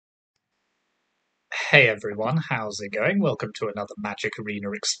Hey everyone, how's it going? Welcome to another Magic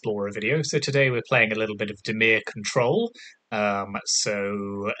Arena Explorer video. So today we're playing a little bit of Dimir Control.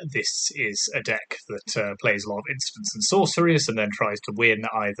 So this is a deck that plays a lot of instants and sorceries and then tries to win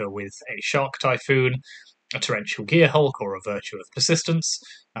either with a Shark Typhoon, a Torrential Gearhulk, or a Virtue of Persistence.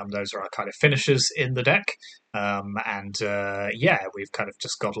 Those are our kind of finishers in the deck. Yeah, we've kind of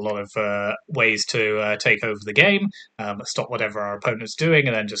just got a lot of ways to take over the game, stop whatever our opponent's doing,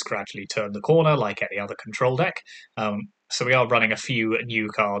 and then just gradually turn the corner like any other control deck. So we are running a few new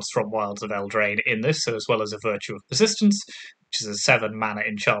cards from Wilds of Eldraine in this, so as well as a Virtue of Persistence, which is a 7 mana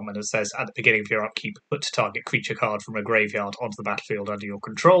enchantment that says at the beginning of your upkeep, put target creature card from a graveyard onto the battlefield under your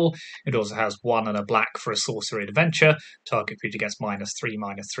control. It also has 1 and a black for a sorcery adventure. Target creature gets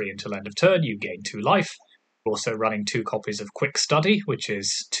 -3/-3 until end of turn. You gain 2 life. We're also running 2 copies of Quick Study, which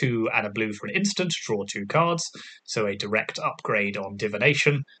is 2 and a blue for an instant, draw 2 cards, so a direct upgrade on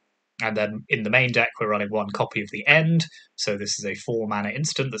Divination. And then in the main deck, we're running 1 copy of the End. So this is a 4 mana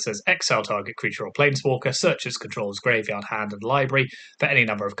instant that says exile target creature or planeswalker, search its control's graveyard, hand, and library for any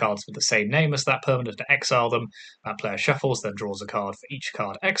number of cards with the same name as that permanent to exile them. That player shuffles, then draws a card for each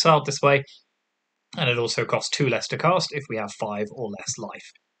card exiled this way. And it also costs 2 less to cast if we have 5 or less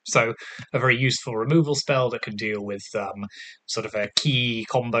life. So a very useful removal spell that can deal with sort of a key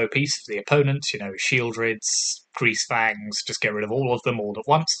combo piece for the opponent, Shieldrids, Grease Fangs, just get rid of all of them all at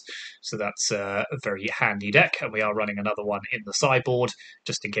once. So that's a very handy deck, and we are running another one in the sideboard,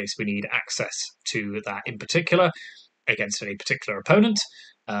 just in case we need access to that in particular against any particular opponent.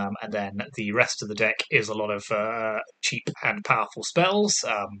 And then the rest of the deck is a lot of cheap and powerful spells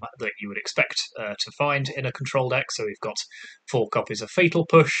that you would expect to find in a control deck. So we've got 4 copies of Fatal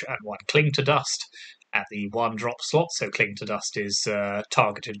Push and 1 Cling to Dust at the 1-drop slot. So Cling to Dust is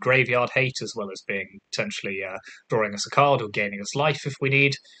targeted graveyard hate, as well as being potentially drawing us a card or gaining us life if we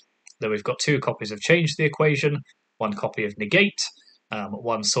need. Then we've got 2 copies of Change the Equation, 1 copy of Negate,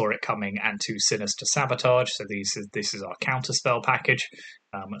 1 Saw It Coming, and 2 Sinister Sabotage. So this is our counterspell package.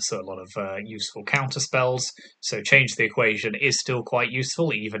 So a lot of useful counter spells. So Change the Equation is still quite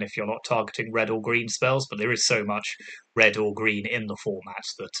useful, even if you're not targeting red or green spells, but there is so much red or green in the format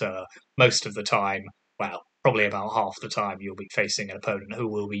that most of the time, well, probably about half the time, you'll be facing an opponent who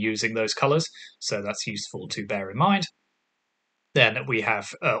will be using those colours, so that's useful to bear in mind. Then we have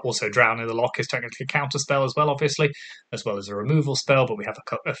also Drown in the Lock is technically a counter spell as well, obviously, as well as a removal spell, but we have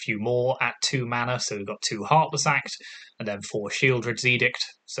a few more at 2 mana, so we've got 2 Heartless Act, and then 4 Shieldred's Edict,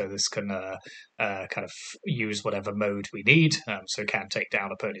 so this can kind of use whatever mode we need, so it can take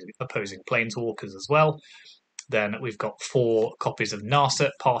down opposing planeswalkers as well. Then we've got 4 copies of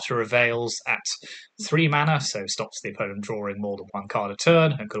Narset, Parter of Veils at 3 mana, so stops the opponent drawing more than 1 card a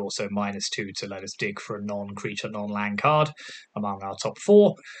turn, and could also -2 to let us dig for a non-creature, non-land card among our top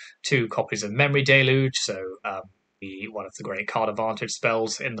 4. 2 copies of Memory Deluge, so one of the great card advantage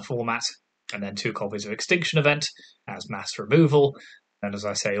spells in the format, and then 2 copies of Extinction Event as mass removal. And as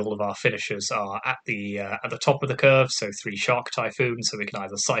I say, all of our finishers are at the top of the curve, so 3 Shark Typhoon, so we can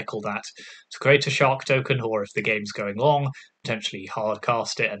either cycle that to create a Shark token, or if the game's going long, potentially hard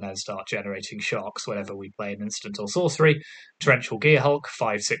cast it and then start generating sharks whenever we play an instant or sorcery. Torrential Gearhulk,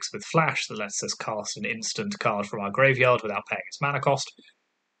 5/6 with flash, that lets us cast an instant card from our graveyard without paying its mana cost.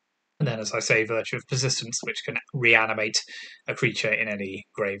 And then, as I say, Virtue of Persistence, which can reanimate a creature in any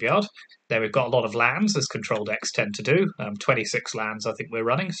graveyard. Then we've got a lot of lands, as control decks tend to do. 26 lands I think we're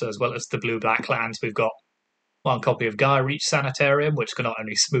running, so as well as the blue-black lands, we've got 1 copy of Gaia Reach Sanitarium, which can not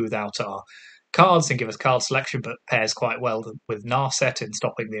only smooth out our cards and give us card selection, but pairs quite well with Narset in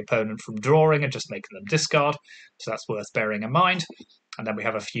stopping the opponent from drawing and just making them discard, so that's worth bearing in mind. And then we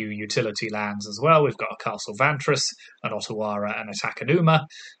have a few utility lands as well. We've got a Castle Vantress, an Otawara, and a Takenuma.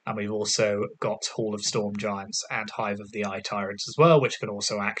 And we've also got Hall of Storm Giants and Hive of the Eye Tyrants as well, which can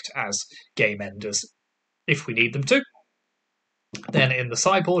also act as game enders if we need them to. Then in the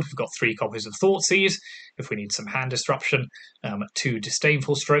sideboard, we've got 3 copies of Thoughtseize, if we need some hand disruption. 2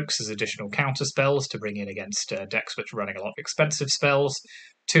 Disdainful Strokes as additional counter spells to bring in against decks which are running a lot of expensive spells.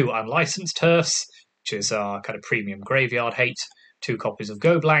 2 Unlicensed Hearths, which is our kind of premium graveyard hate. 2 copies of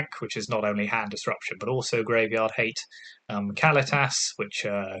Go Blank, which is not only hand disruption but also graveyard hate. Kalitas, which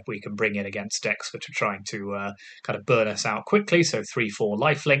we can bring in against decks which are trying to kind of burn us out quickly, so 3/4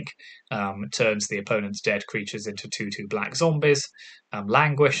 lifelink, turns the opponent's dead creatures into 2/2 black zombies.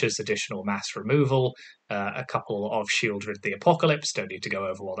 Languish as additional mass removal. A couple of Shieldred the Apocalypse, don't need to go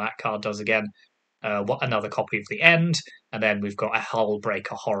over what that card does again. Another copy of the End, and then we've got a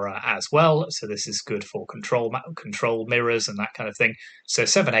Hullbreaker Horror as well, so this is good for control mirrors and that kind of thing. So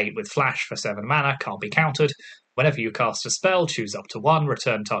 7/8 with flash for 7 mana, can't be countered. Whenever you cast a spell, choose up to one,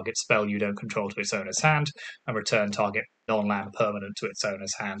 return target spell you don't control to its owner's hand, and return target non-land permanent to its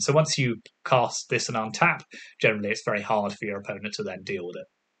owner's hand. So once you cast this and untap, generally it's very hard for your opponent to then deal with it.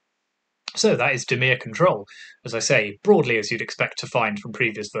 So that is Dimir Control. As I say, broadly as you'd expect to find from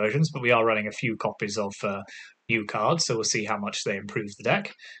previous versions, but we are running a few copies of new cards, so we'll see how much they improve the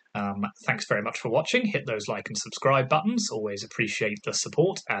deck. Thanks very much for watching. Hit those like and subscribe buttons. Always appreciate the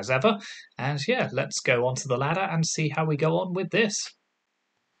support, as ever. And yeah, let's go onto the ladder and see how we go on with this.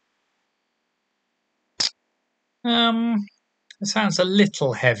 It sounds a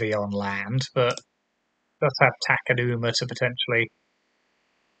little heavy on land, but does have Takenuma to potentially...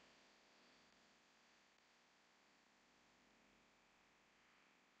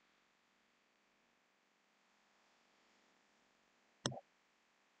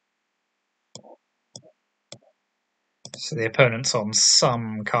 So the opponent's on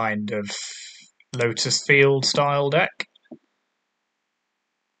some kind of Lotus Field style deck.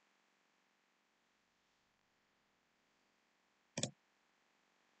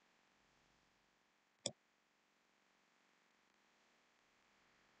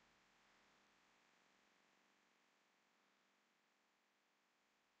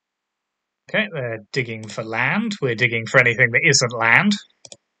 Okay, they're digging for land. We're digging for anything that isn't land.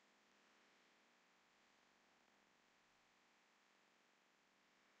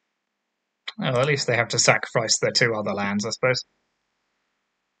 Oh, at least they have to sacrifice their two other lands, I suppose.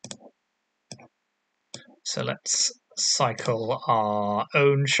 So let's cycle our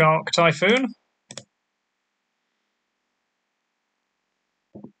own Shark Typhoon.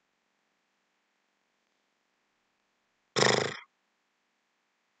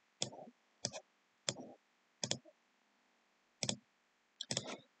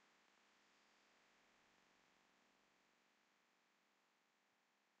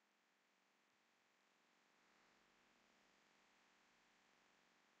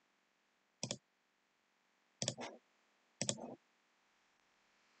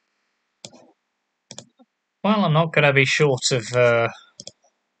 Well, I'm not going to be short of...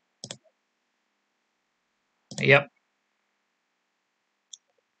 Yep.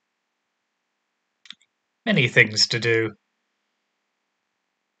 Many things to do.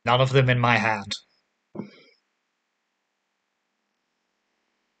 None of them in my hand.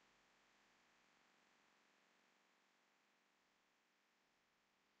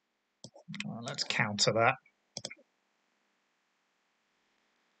 Well, let's counter that.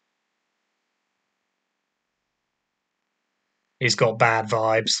 He's got bad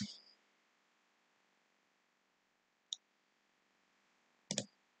vibes.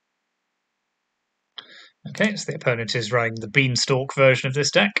 Okay, so the opponent is running the Beanstalk version of this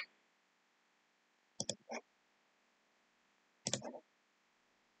deck.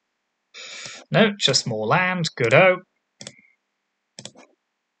 No, just more land. Good-o.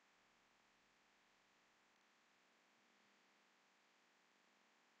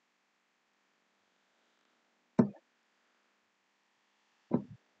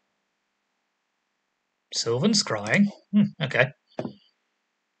 Sylvan Scrying. Okay.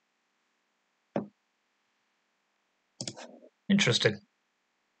 Interesting.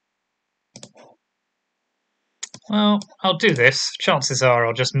 Well, I'll do this. Chances are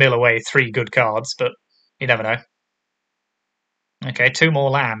I'll just mill away 3 good cards, but you never know. Okay, 2 more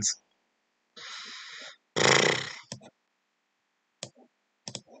lands.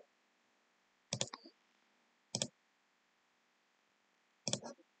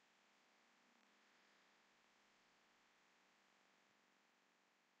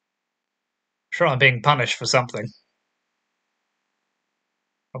 Sure, I'm being punished for something.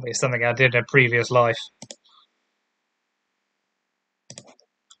 Probably something I did in a previous life.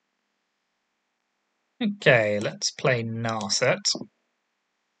 Okay, let's play Narset.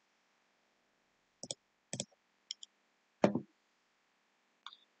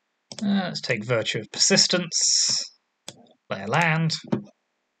 Let's take Virtue of Persistence. Play a land.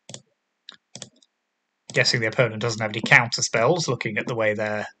 Guessing the opponent doesn't have any counter spells, looking at the way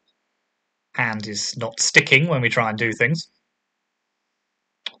their hand is not sticking when we try and do things.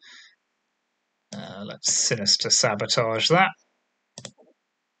 Let's Sinister Sabotage that.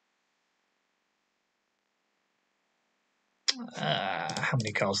 How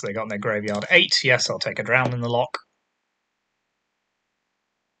many cards have they got in their graveyard? 8. Yes, I'll take a Drown in the Lock.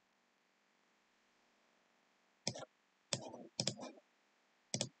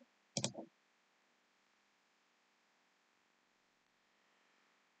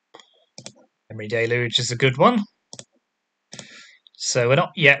 Memory Deluge is a good one. So we're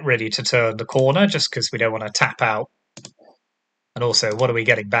not yet ready to turn the corner, just because we don't want to tap out. And also, what are we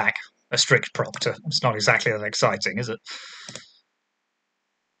getting back? a strict proctor. It's not exactly that exciting, is it?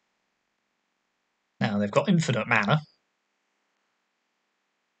 Now they've got infinite mana.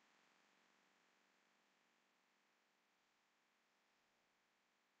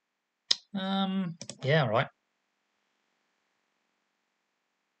 Yeah, right.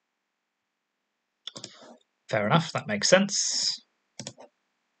 Fair enough, that makes sense.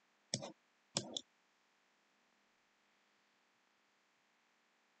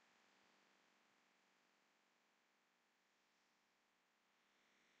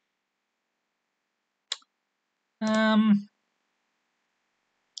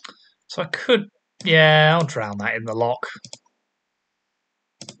 So I could... Yeah, I'll drown that in the lock.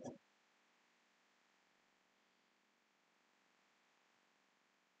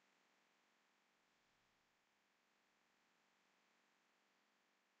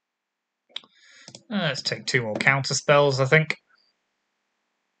 Let's take 2 more counter spells, I think.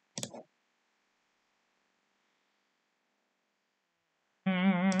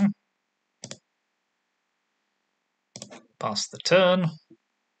 Pass the turn.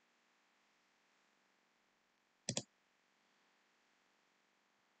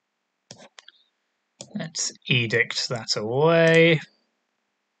 Let's edict that away.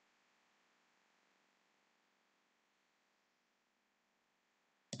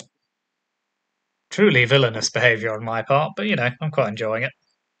 Truly villainous behaviour on my part, but you know, I'm quite enjoying it.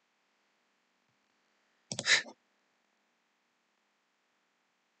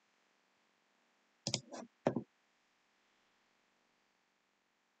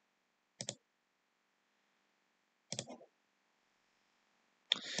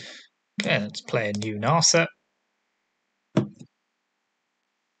 Okay, let's play a new Narset.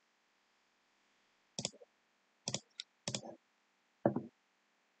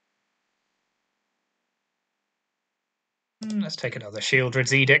 Let's take another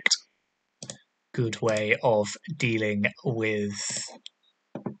Shieldred's Edict. Good way of dealing with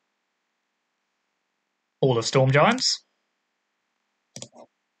all of Storm Giants.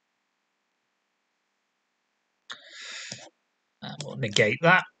 And we'll negate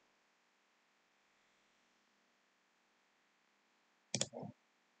that.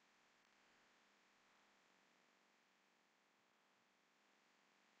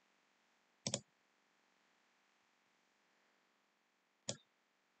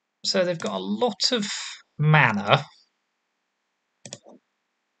 So they've got a lot of mana.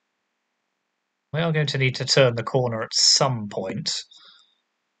 We are going to need to turn the corner at some point.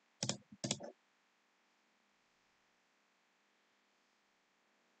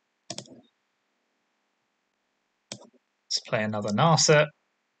 Let's play another Narset.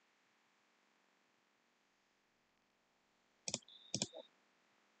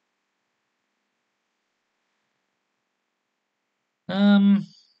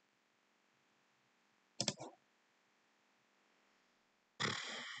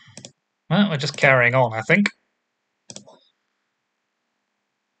 Well, we're just carrying on, I think.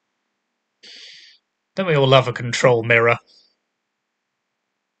 Don't we all love a control mirror?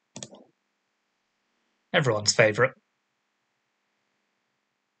 Everyone's favourite.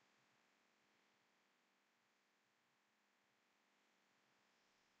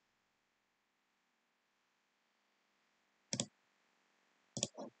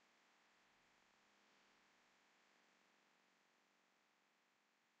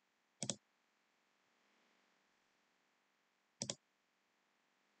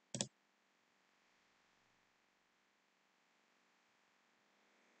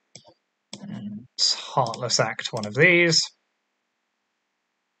 Let's Heartless Act one of these.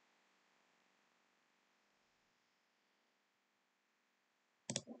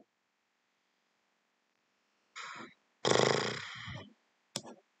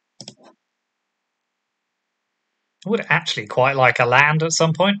 I would actually quite like a land at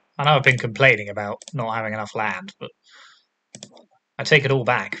some point. I know I've been complaining about not having enough land, but I take it all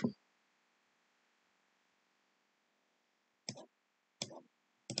back.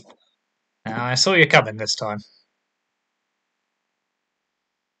 Now, I saw you coming this time.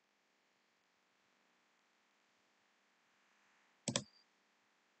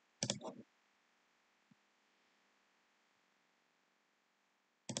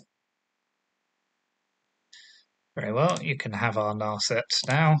 Very well, you can have our Narset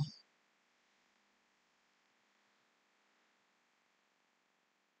now.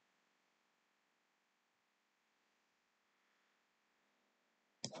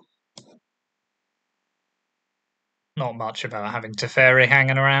 Not much about having Teferi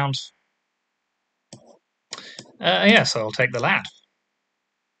hanging around. Yes, I'll take the land.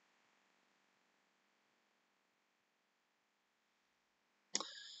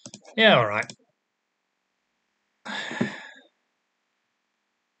 Yeah, alright.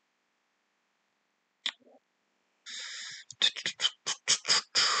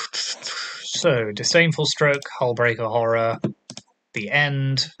 So, Disdainful Stroke, Hullbreaker Horror, the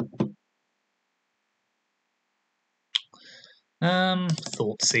end.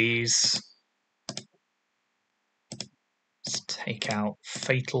 Thoughtseize. Let's take out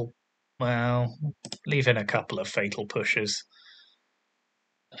Fatal. Well, leave in a couple of Fatal Pushes.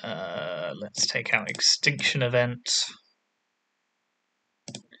 Let's take out Extinction Event.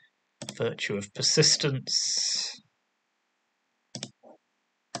 Virtue of Persistence.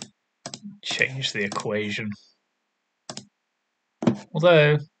 Change the equation.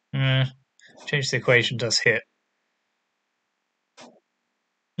 Although, change the equation does hit.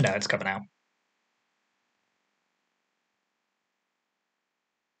 No, it's coming out.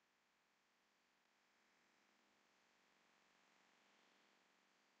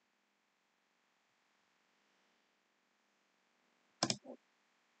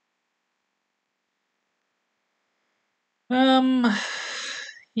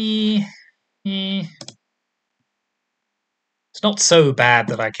 It's not so bad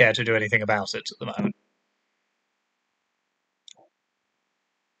that I care to do anything about it at the moment.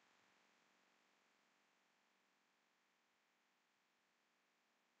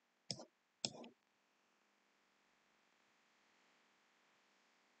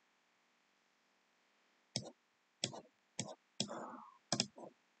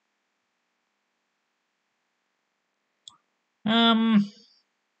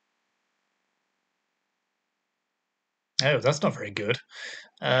 Oh, that's not very good.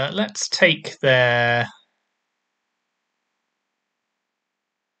 Let's take their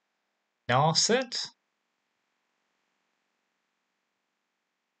Narset.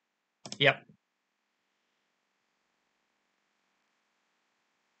 Yep.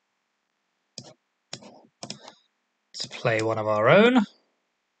 Let's play one of our own.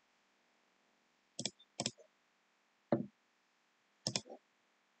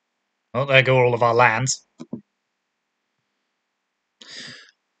 Oh, there go all of our lands.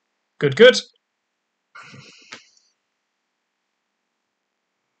 Good, good.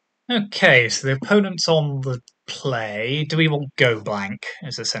 Okay, so the opponent's on the play. Do we want go blank?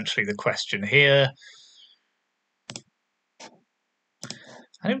 Is essentially the question here.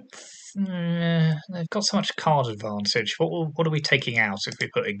 I don't. They've got so much card advantage. What are we taking out if we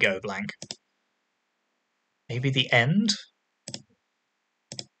put a go blank? Maybe the end?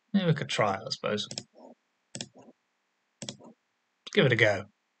 Yeah, we could try it, I suppose. Give it a go.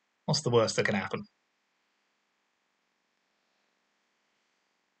 What's the worst that can happen?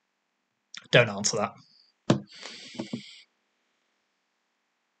 Don't answer that.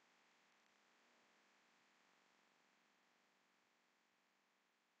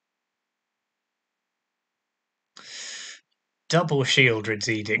 Double Shieldred's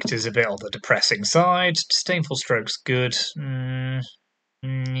Edict is a bit on the depressing side. Disdainful Stroke's good.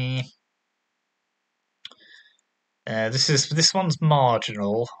 This one's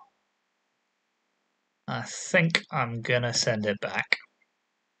marginal. I think I'm gonna send it back.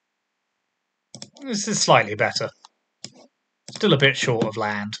 This is slightly better. Still a bit short of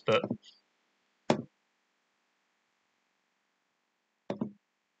land, but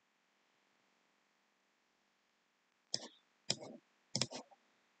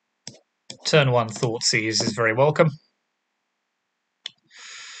turn 1 Thoughtseize is very welcome.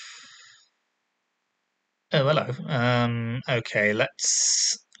 Oh, hello. Okay,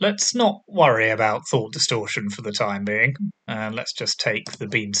 let's not worry about Thought Distortion for the time being. Let's just take the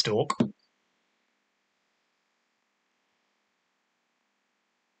Beanstalk.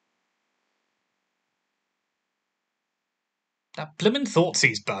 That blimmin'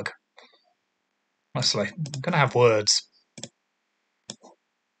 Thoughtseize bug. Honestly, I'm gonna have words.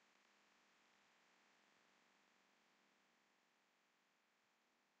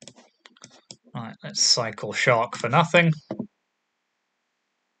 Right, let's cycle Shark for nothing.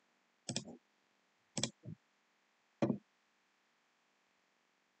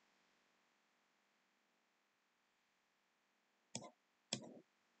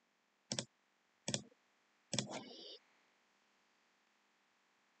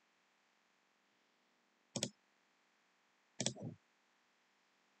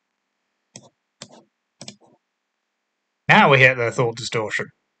 Now we hit the Thought Distortion.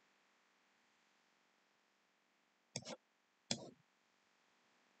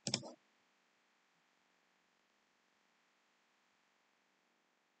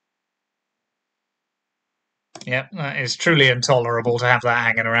 Yep, that is truly intolerable to have that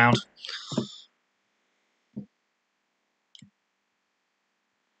hanging around.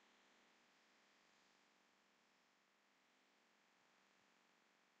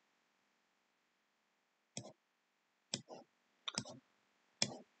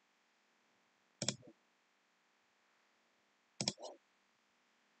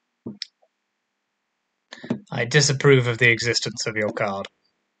 I disapprove of the existence of your card.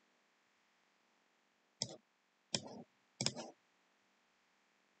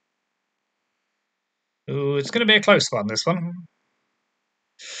 Ooh, it's going to be a close one, this one.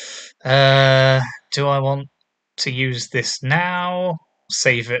 Do I want to use this now?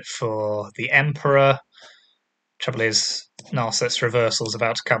 Save it for the Emperor? Trouble is, Narset's reversal's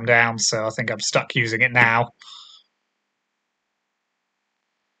about to come down, so I think I'm stuck using it now.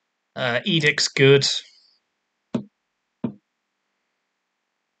 Edict's good.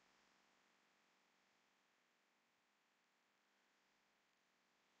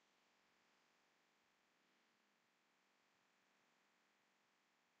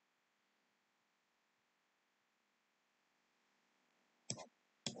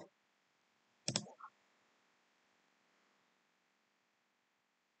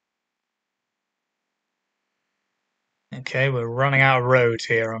 Okay, we're running out of road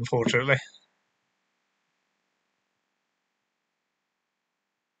here, unfortunately.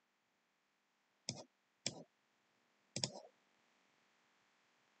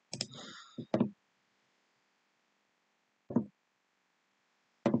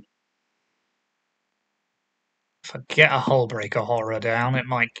 If I get a Hullbreaker Horror down, it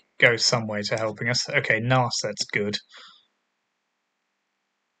might go some way to helping us. Okay, Narset's good.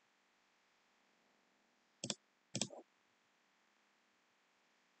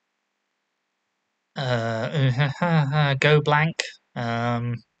 Go blank.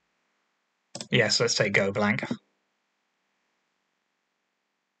 Yes, let's take go blank.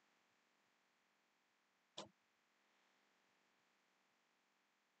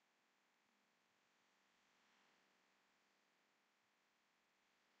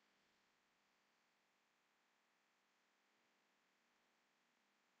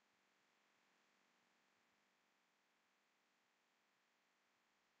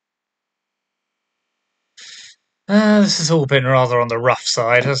 This has all been rather on the rough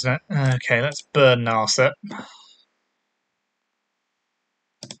side, hasn't it? Okay, let's burn Narset.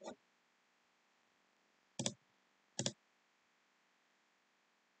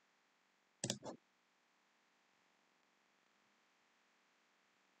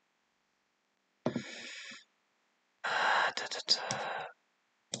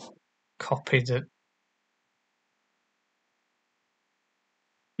 Copied it.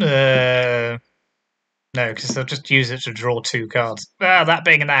 No, because they'll just use it to draw 2 cards. That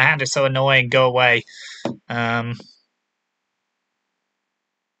being in their hand is so annoying. Go away.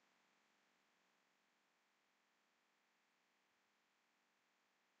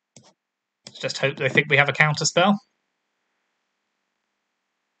 Just hope they think we have a counter spell.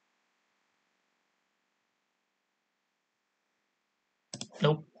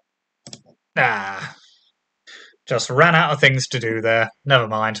 Nope. Just ran out of things to do there. Never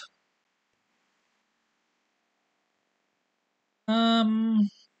mind.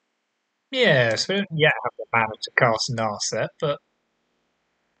 Yes, we don't yet have the mana to cast Narset, but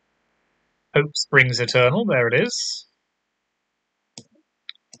Hope Springs Eternal, there it is.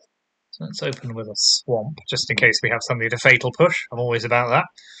 So let's open with a Swamp, just in case we have something to Fatal Push. I'm always about that.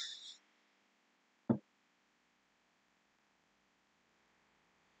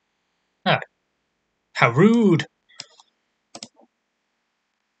 Ah, how rude!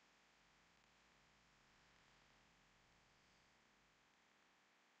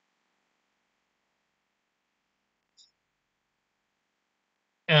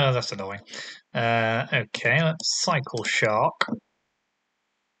 Oh, that's annoying. Okay, let's cycle Shark.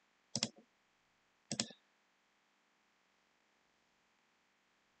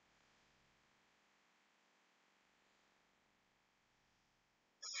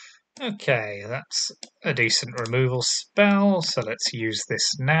 Okay, that's a decent removal spell, so let's use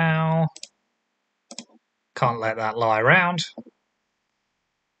this now. Can't let that lie around.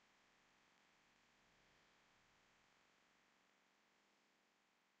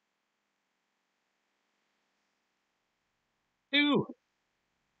 Ooh,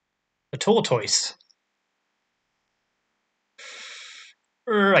 a Tortoise.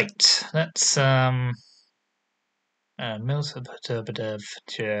 Right, let's Mills don't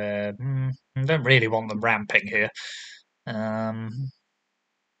really want them ramping here.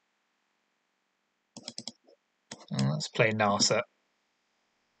 Let's play Narset.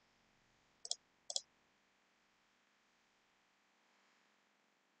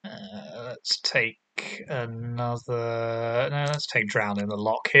 Let's take another. No, let's take Drown in the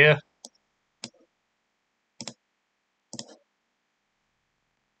Lock here.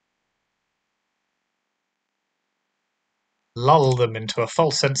 Lull them into a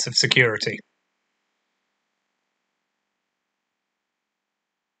false sense of security.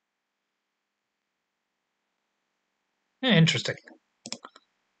 interesting.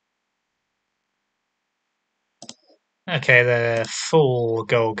 Okay, they're full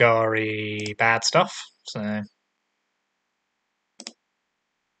Golgari bad stuff, so...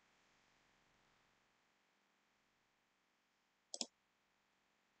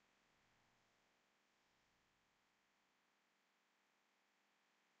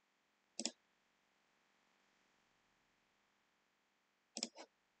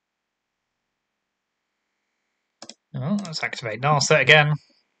 Oh, let's activate Narset again.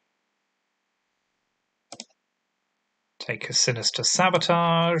 Take a Sinister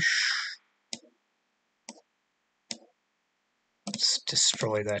Sabotage. Let's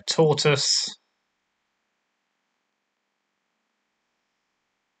destroy their Tortoise.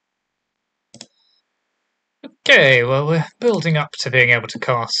 Okay, well, we're building up to being able to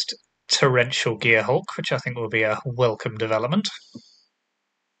cast Torrential Gearhulk, which I think will be a welcome development.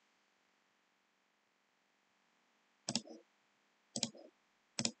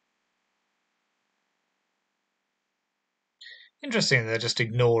 Interesting, they're just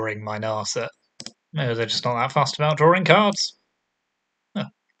ignoring my Narset. Maybe they're just not that fast about drawing cards. Oh,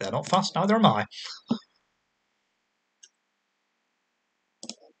 they're not fast, neither am I.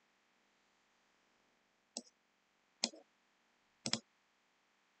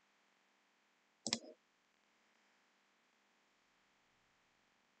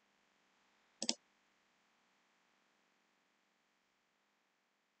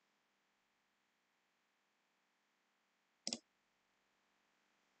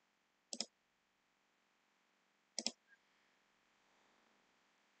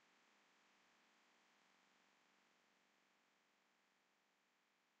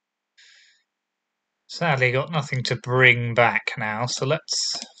 Sadly, got nothing to bring back now, so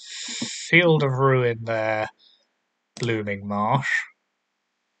let's Field of Ruin their Blooming Marsh.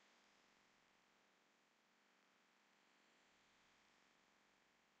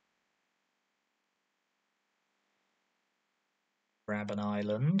 Grab an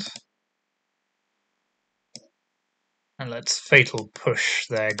island. And let's Fatal Push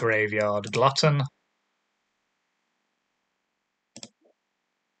their Graveyard Glutton.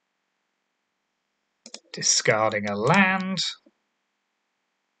 Discarding a land.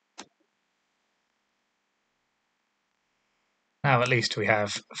 Now at least we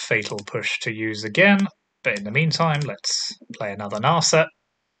have Fatal Push to use again, but in the meantime, let's play another Narset.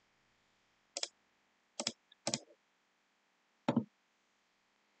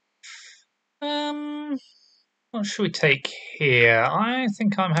 What should we take here? I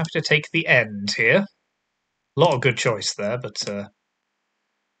think I'm happy to take the end here. A lot of good choice there, but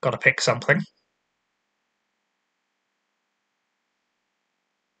got to pick something.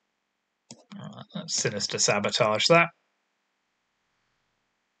 Let's Sinister Sabotage that.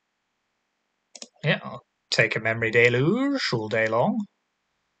 Yeah, I'll take a Memory Deluge all day long.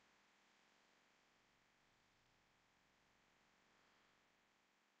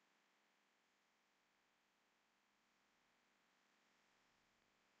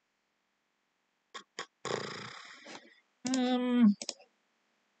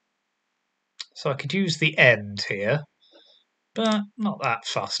 So I could use the end here, but not that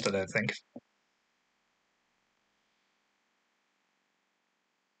fast, I don't think.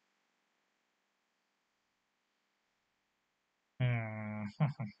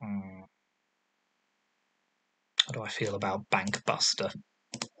 How do I feel about Bank Buster?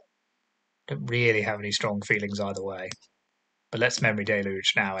 Don't really have any strong feelings either way. But let's Memory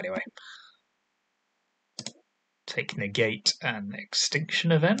Deluge now anyway. Take Negate and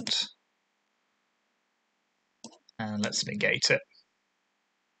Extinction Event. And let's negate it.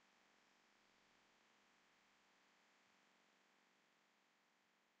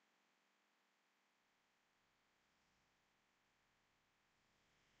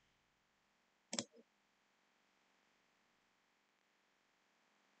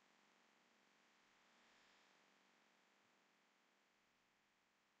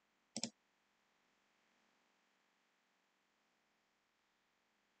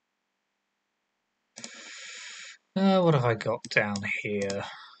 What have I got down here?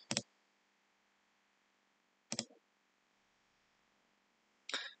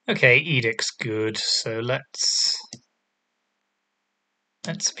 Okay, Edict's good, so let's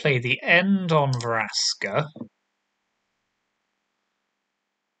play the end on Vraska.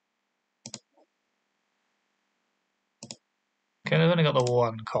 Okay, I've only got the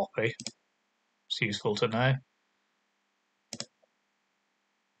one copy. It's useful to know.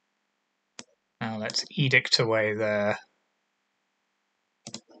 Now let's Edict away their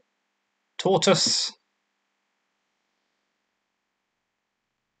Tortoise.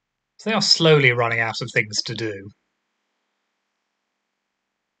 So they are slowly running out of things to do.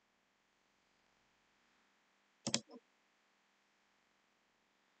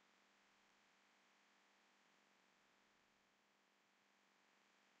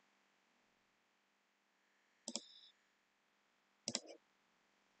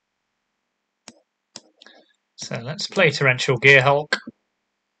 So let's play Torrential Gearhulk.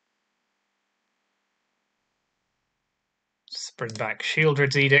 Let's bring back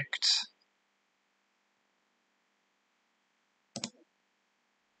Shieldred's Edict.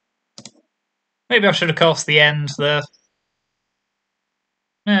 Maybe I should have cast the end there.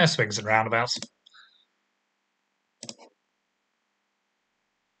 Swings and roundabouts.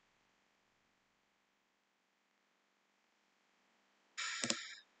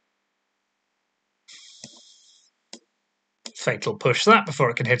 Fatal push that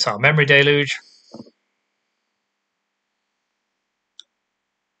before it can hit our Memory Deluge.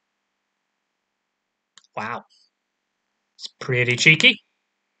 Wow. It's pretty cheeky.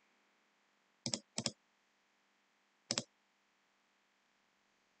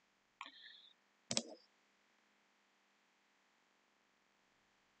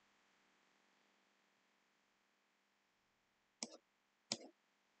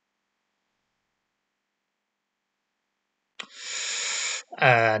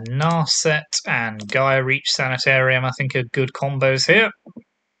 Narset and Gaia Reach Sanitarium, I think, are good combos here.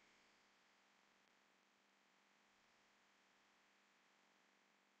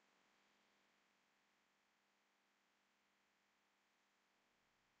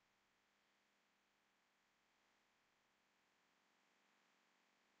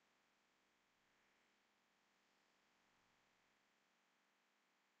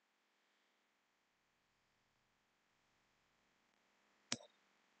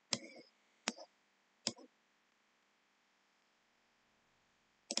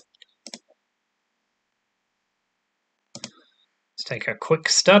 Let's take a quick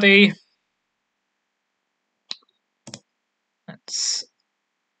study. Let's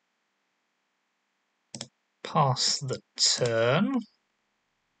pass the turn.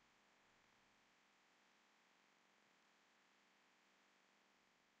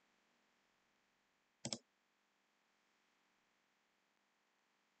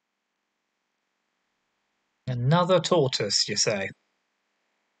 Another Tortoise, you say?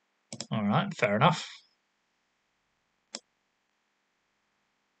 Alright, fair enough.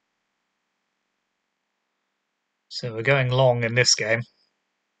 So we're going long in this game.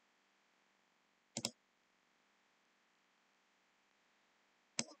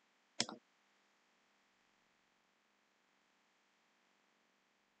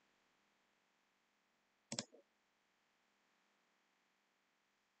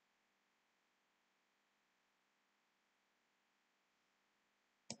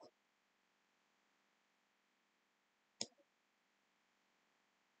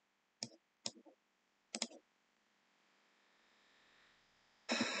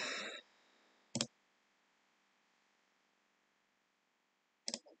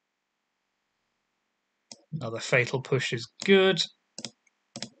 Another fatal push is good.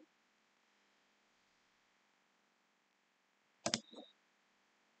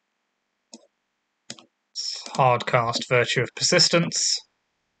 Hard cast Virtue of Persistence.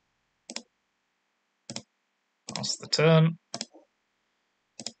 Pass the turn.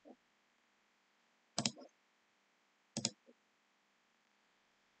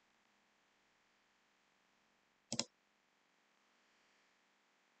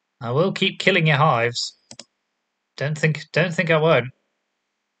 I will keep killing your hives. Don't think I won't.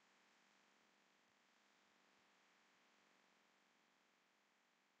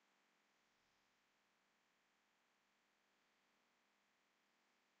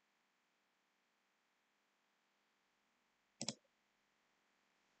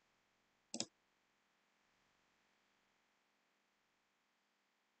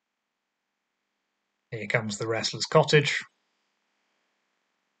 Here comes the Restless Cottage.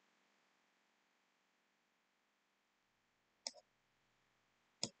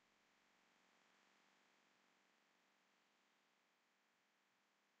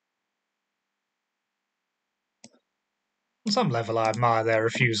 On some level, I admire their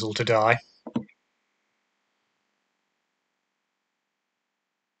refusal to die.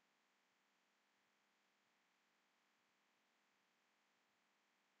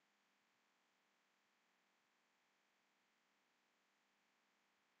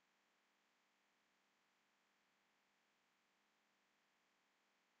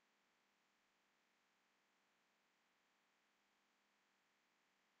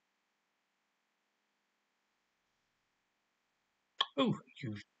 Ooh,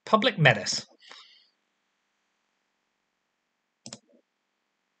 you public menace.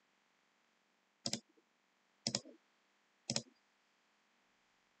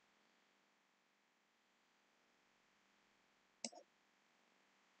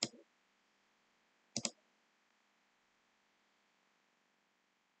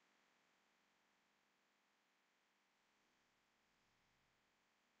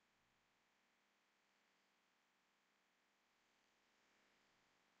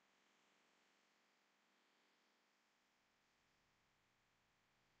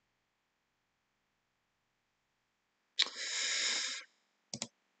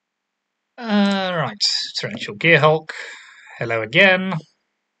 Torrential Gearhulk. Hello again.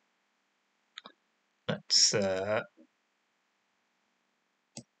 Let's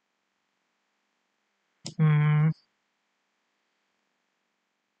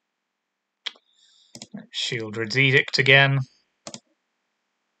Shieldred's Edict again.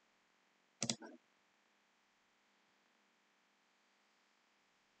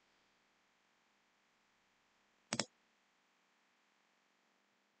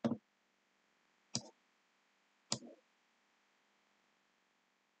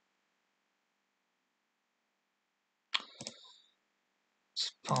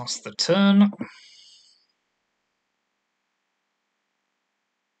 Let's pass the turn.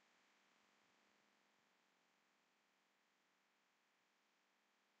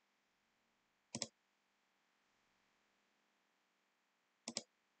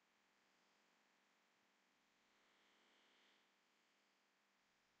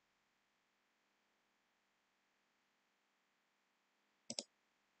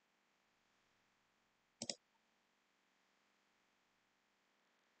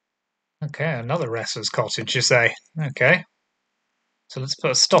 Okay, another Wrestler's Cottage, you say? Okay. So let's put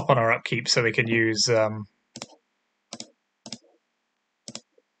a stop on our upkeep so we can use...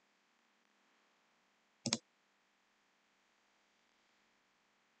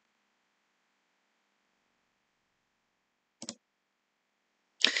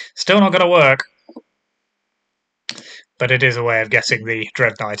 Still not going to work. But it is a way of getting the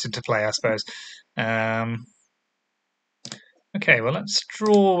Dread Knight into play, I suppose. Okay, well, let's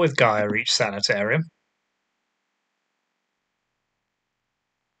draw with Gaia Reach Sanitarium.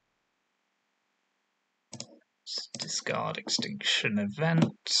 Let's discard Extinction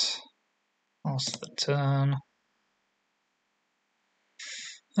Event. Pass the turn.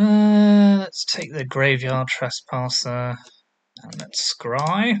 Let's take the Graveyard Trespasser and let's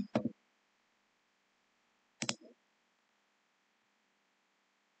scry.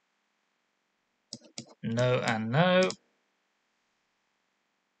 No and no.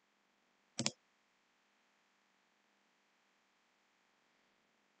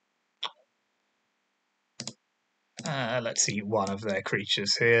 Let's eat one of their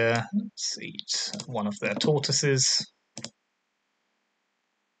creatures here. Let's eat one of their tortoises.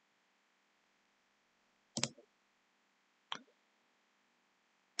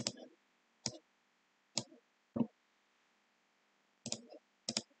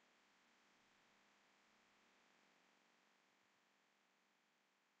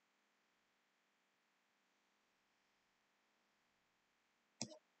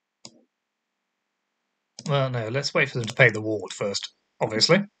 Well, no, let's wait for them to pay the ward first,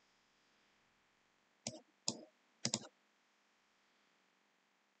 obviously.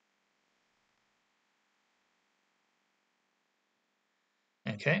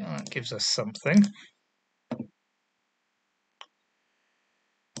 Okay, well, that gives us something.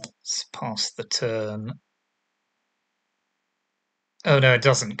 Let's pass the turn. Oh, no, it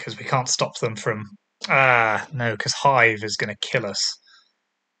doesn't, because we can't stop them from... Ah, no, because Hive is going to kill us.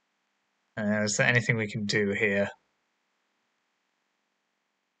 Is there anything we can do here?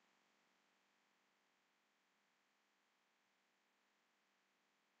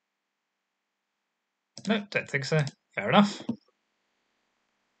 No, don't think so. Fair enough.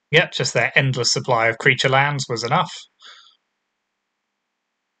 Yep, just their endless supply of creature lands was enough.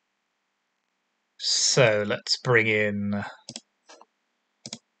 So let's bring in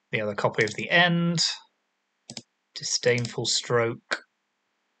the other copy of the End. Disdainful Stroke.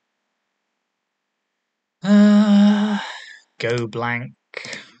 Go blank.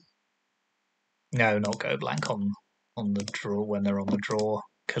 No, not go blank on the draw when they're on the draw.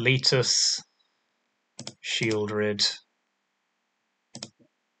 Kalitas. Shieldred.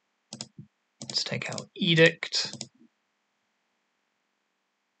 Let's take out Edict.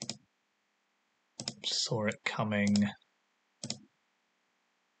 Saw it coming.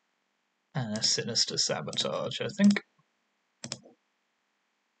 And a Sinister Sabotage, I think.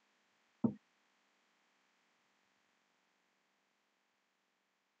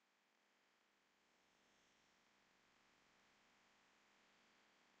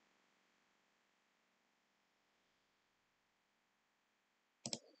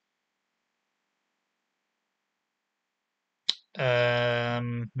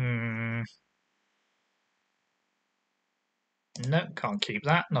 No, can't keep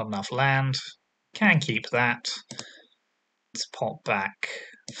that. Not enough land. Can keep that. Let's pop back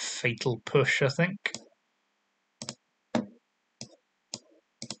Fatal Push, I think.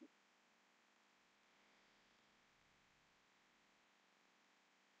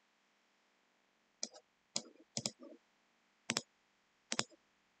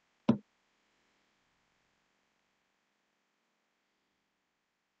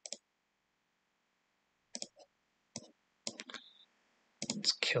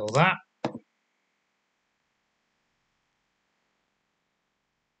 Let's kill that.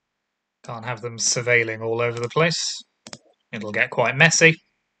 Can't have them surveilling all over the place. It'll get quite messy.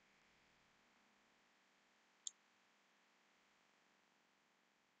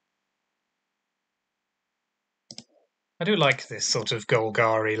 I do like this sort of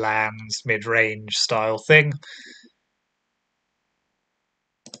Golgari lands, mid-range style thing.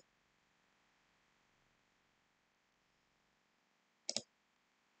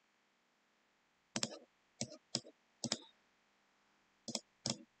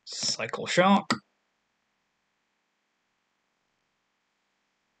 Cycle Shark.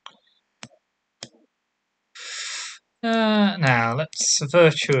 Now, let's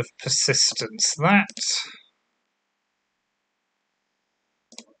Virtue of Persistence that.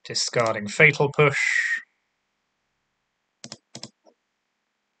 Discarding Fatal Push.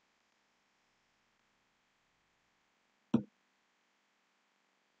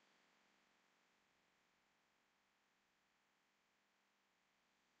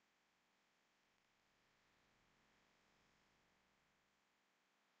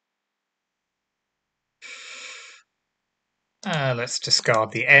 Let's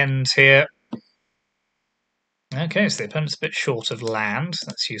discard the end here. Okay, so the opponent's a bit short of land.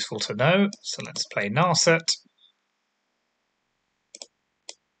 That's useful to know. So let's play Narset.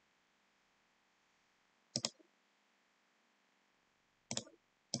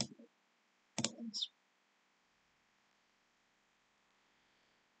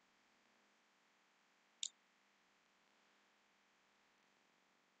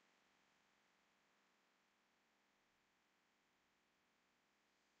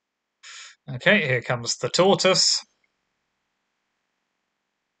 Okay, here comes the Tortoise.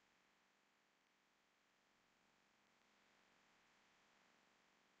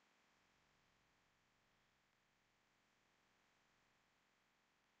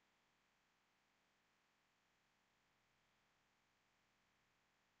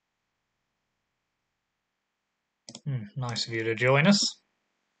 Nice of you to join us.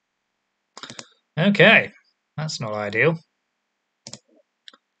 Okay, that's not ideal.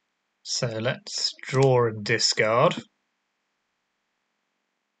 So let's draw and discard.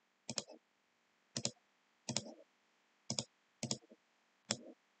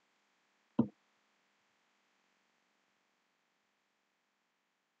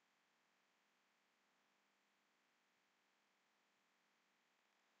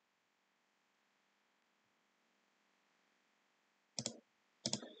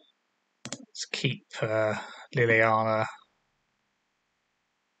 Let's keep Liliana.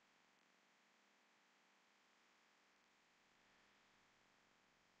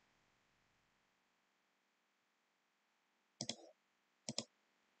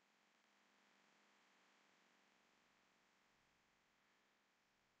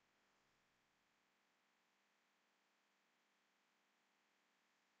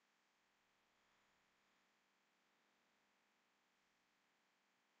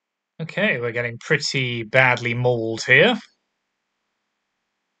 Okay, we're getting pretty badly mauled here.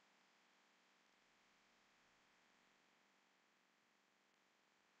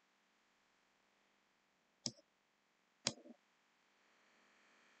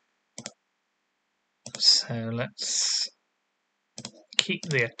 So let's keep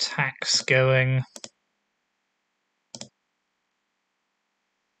the attacks going.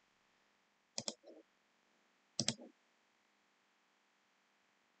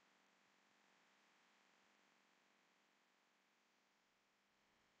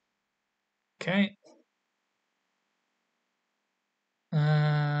 Okay.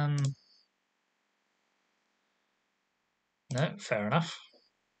 No, fair enough.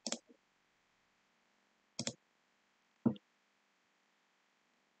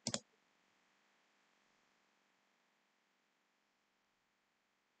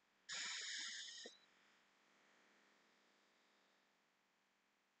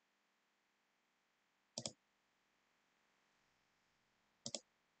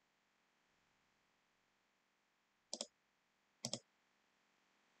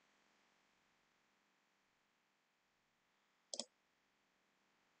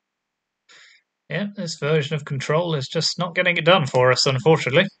 Yeah, this version of Control is just not getting it done for us,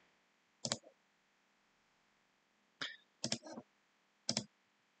 unfortunately.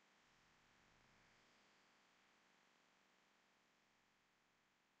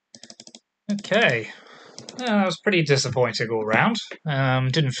 Okay. That was pretty disappointing all round.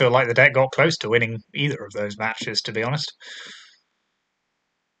 Didn't feel like the deck got close to winning either of those matches, to be honest.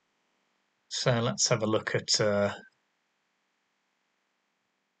 So let's have a look at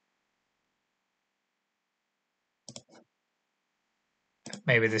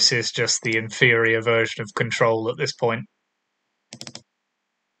Maybe this is just the inferior version of Control at this point.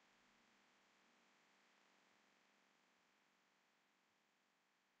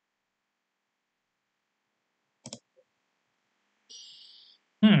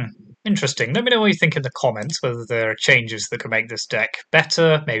 Interesting. Let me know what you think in the comments, whether there are changes that could make this deck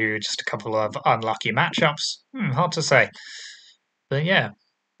better, maybe just a couple of unlucky matchups. Hard to say. But yeah,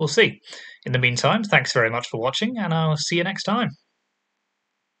 we'll see. In the meantime, thanks very much for watching, and I'll see you next time.